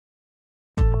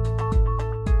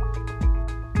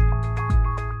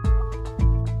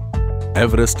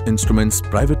Everest Instruments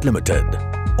Private Limited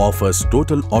offers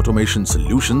total automation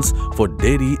solutions for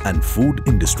dairy and food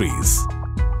industries.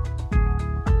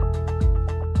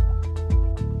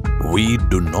 We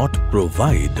do not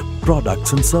provide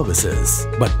products and services,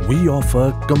 but we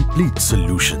offer complete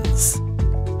solutions.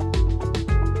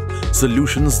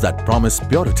 Solutions that promise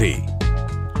purity.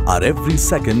 Our every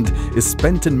second is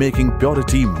spent in making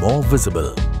purity more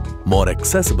visible, more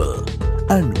accessible,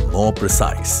 and more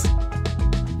precise.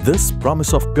 This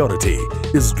promise of purity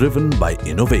is driven by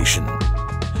innovation.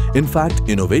 In fact,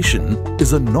 innovation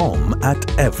is a norm at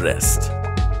Everest.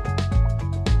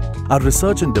 Our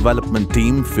research and development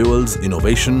team fuels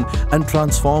innovation and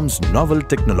transforms novel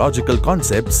technological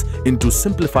concepts into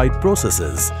simplified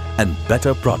processes and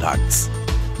better products.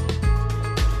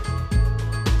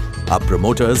 Our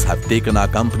promoters have taken our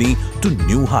company to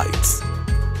new heights.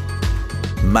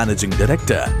 Managing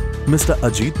Director, Mr.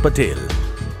 Ajit Patel.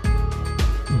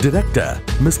 Director,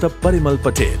 Mr. Parimal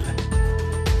Patel.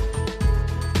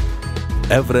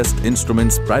 Everest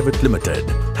Instruments Private Limited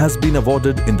has been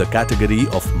awarded in the category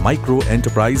of Micro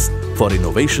Enterprise for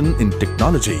Innovation in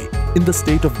Technology in the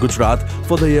state of Gujarat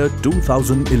for the year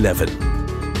 2011.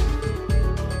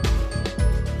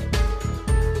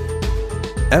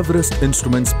 Everest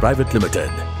Instruments Private Limited,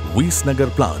 Visnagar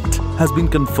plant has been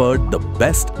conferred the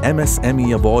Best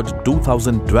MSME Award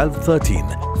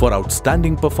 2012-13 for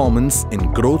outstanding performance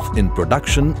in growth in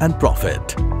production and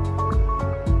profit.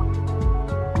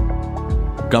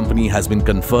 Company has been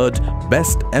conferred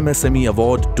Best MSME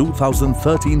Award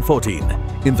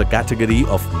 2013-14 in the category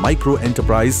of Micro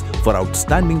Enterprise for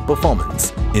outstanding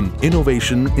performance in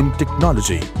innovation in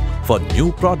technology for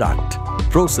new product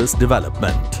process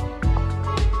development.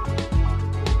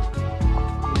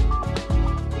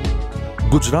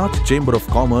 Gujarat Chamber of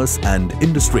Commerce and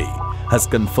Industry has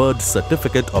conferred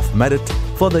Certificate of Merit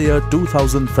for the year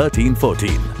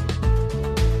 2013-14.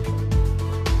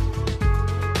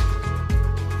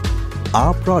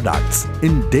 Our products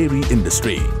in dairy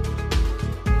industry.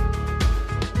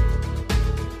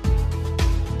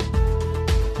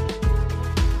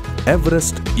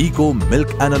 Everest Eco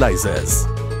Milk Analyzers.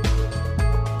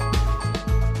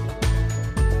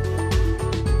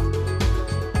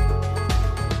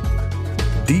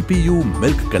 DPU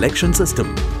Milk Collection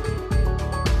System.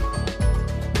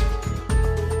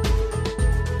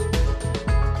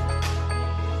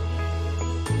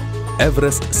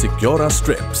 Everest Secura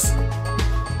Strips.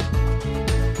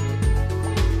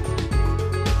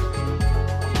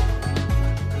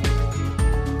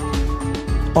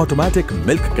 Automatic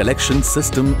Milk Collection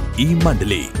System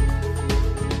eMandli.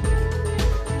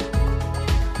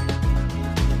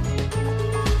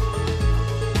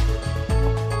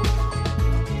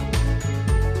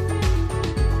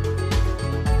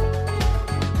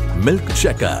 Milk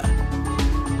Checker.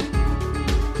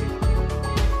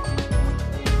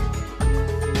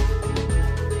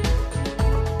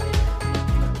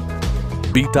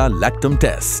 Beta-lactam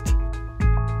test.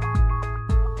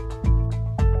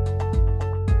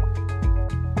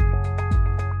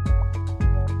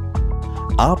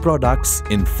 Our products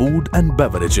in food and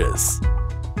beverages.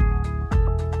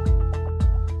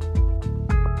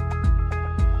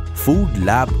 Food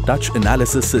Lab Touch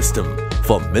Analysis System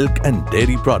for milk and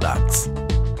dairy products.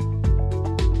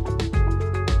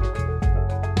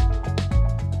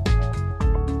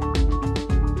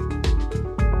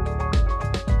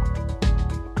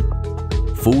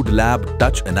 Food Lab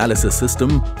Touch Analysis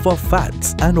System for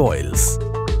fats and oils.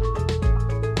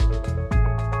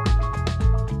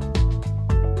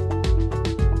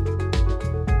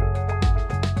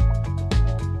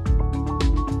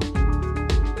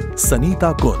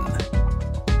 Sanita Kun.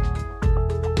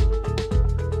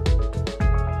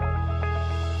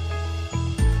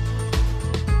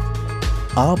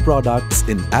 Our products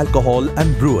in alcohol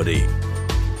and brewery.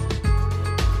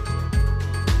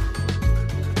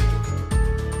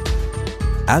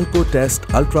 Alcotest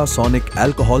Ultrasonic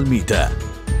Alcohol Meter.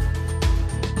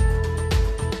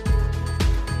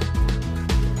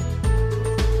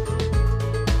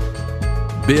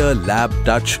 Beer Lab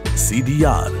Touch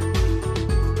CDR.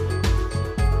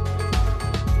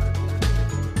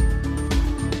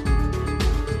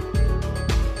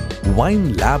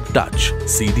 Wine Lab Touch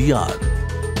CDR.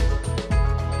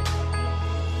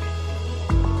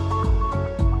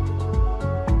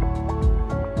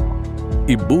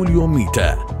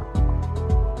 Ebuliometer.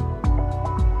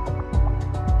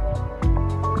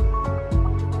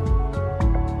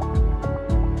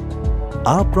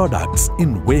 Our products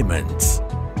in weighments.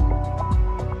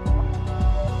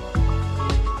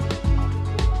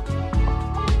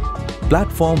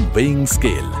 Platform weighing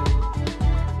scale.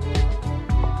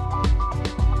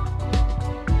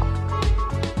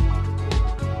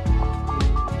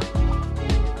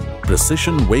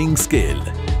 precision weighing scale.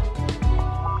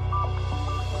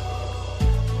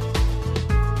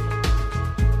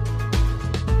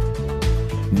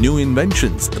 New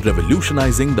inventions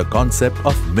revolutionizing the concept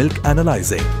of milk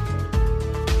analyzing.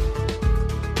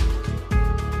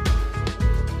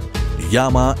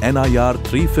 Yama NIR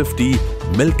 350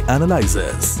 milk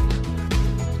analyzers.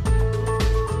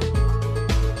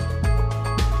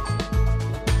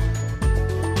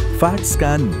 Fat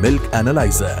scan milk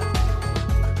analyzer.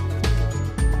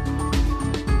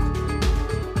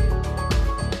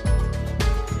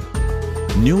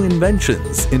 New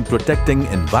inventions in protecting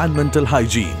environmental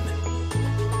hygiene.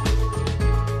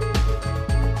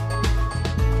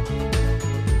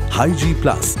 Hygie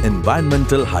Plus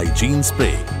environmental hygiene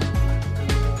spray.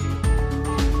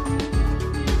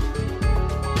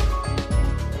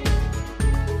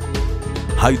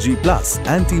 Hygie Plus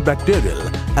antibacterial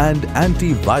and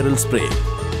antiviral spray.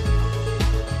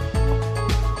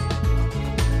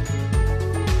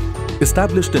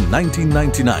 Established in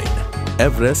 1999,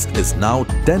 Everest is now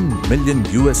 $10 million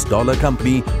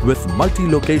company with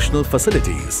multi-locational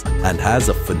facilities and has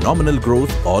a phenomenal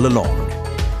growth all along.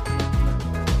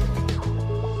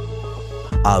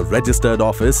 Our registered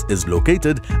office is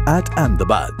located at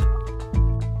Ahmedabad.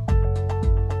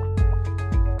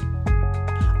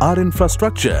 Our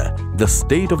infrastructure, the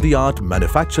state-of-the-art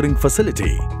manufacturing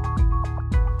facility.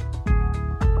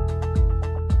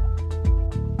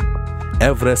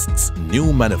 Everest's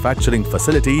new manufacturing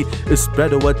facility is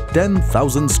spread over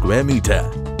 10,000 square meters.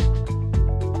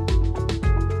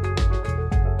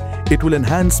 It will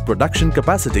enhance production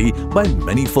capacity by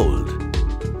many-fold.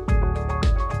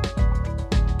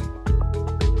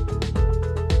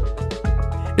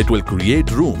 It will create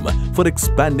room for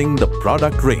expanding the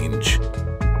product range.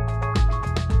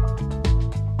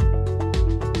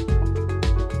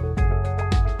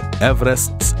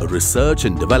 Everest's Research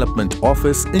and Development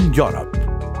Office in Europe.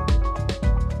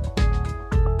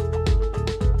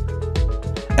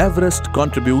 Everest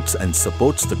contributes and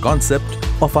supports the concept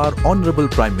of our Honorable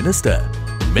Prime Minister,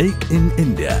 Make in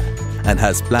India, and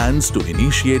has plans to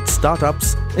initiate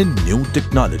startups in new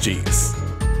technologies.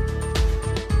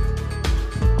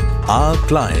 Our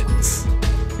clients.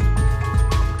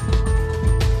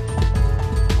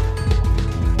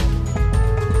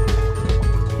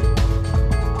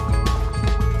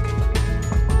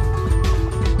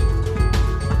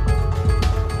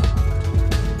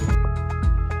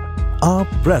 Our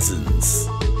presence.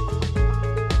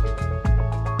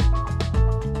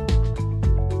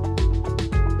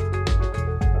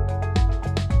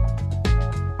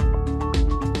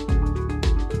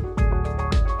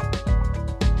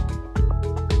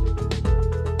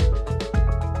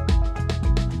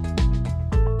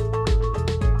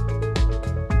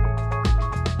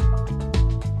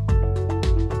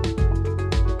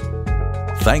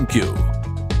 Thank you.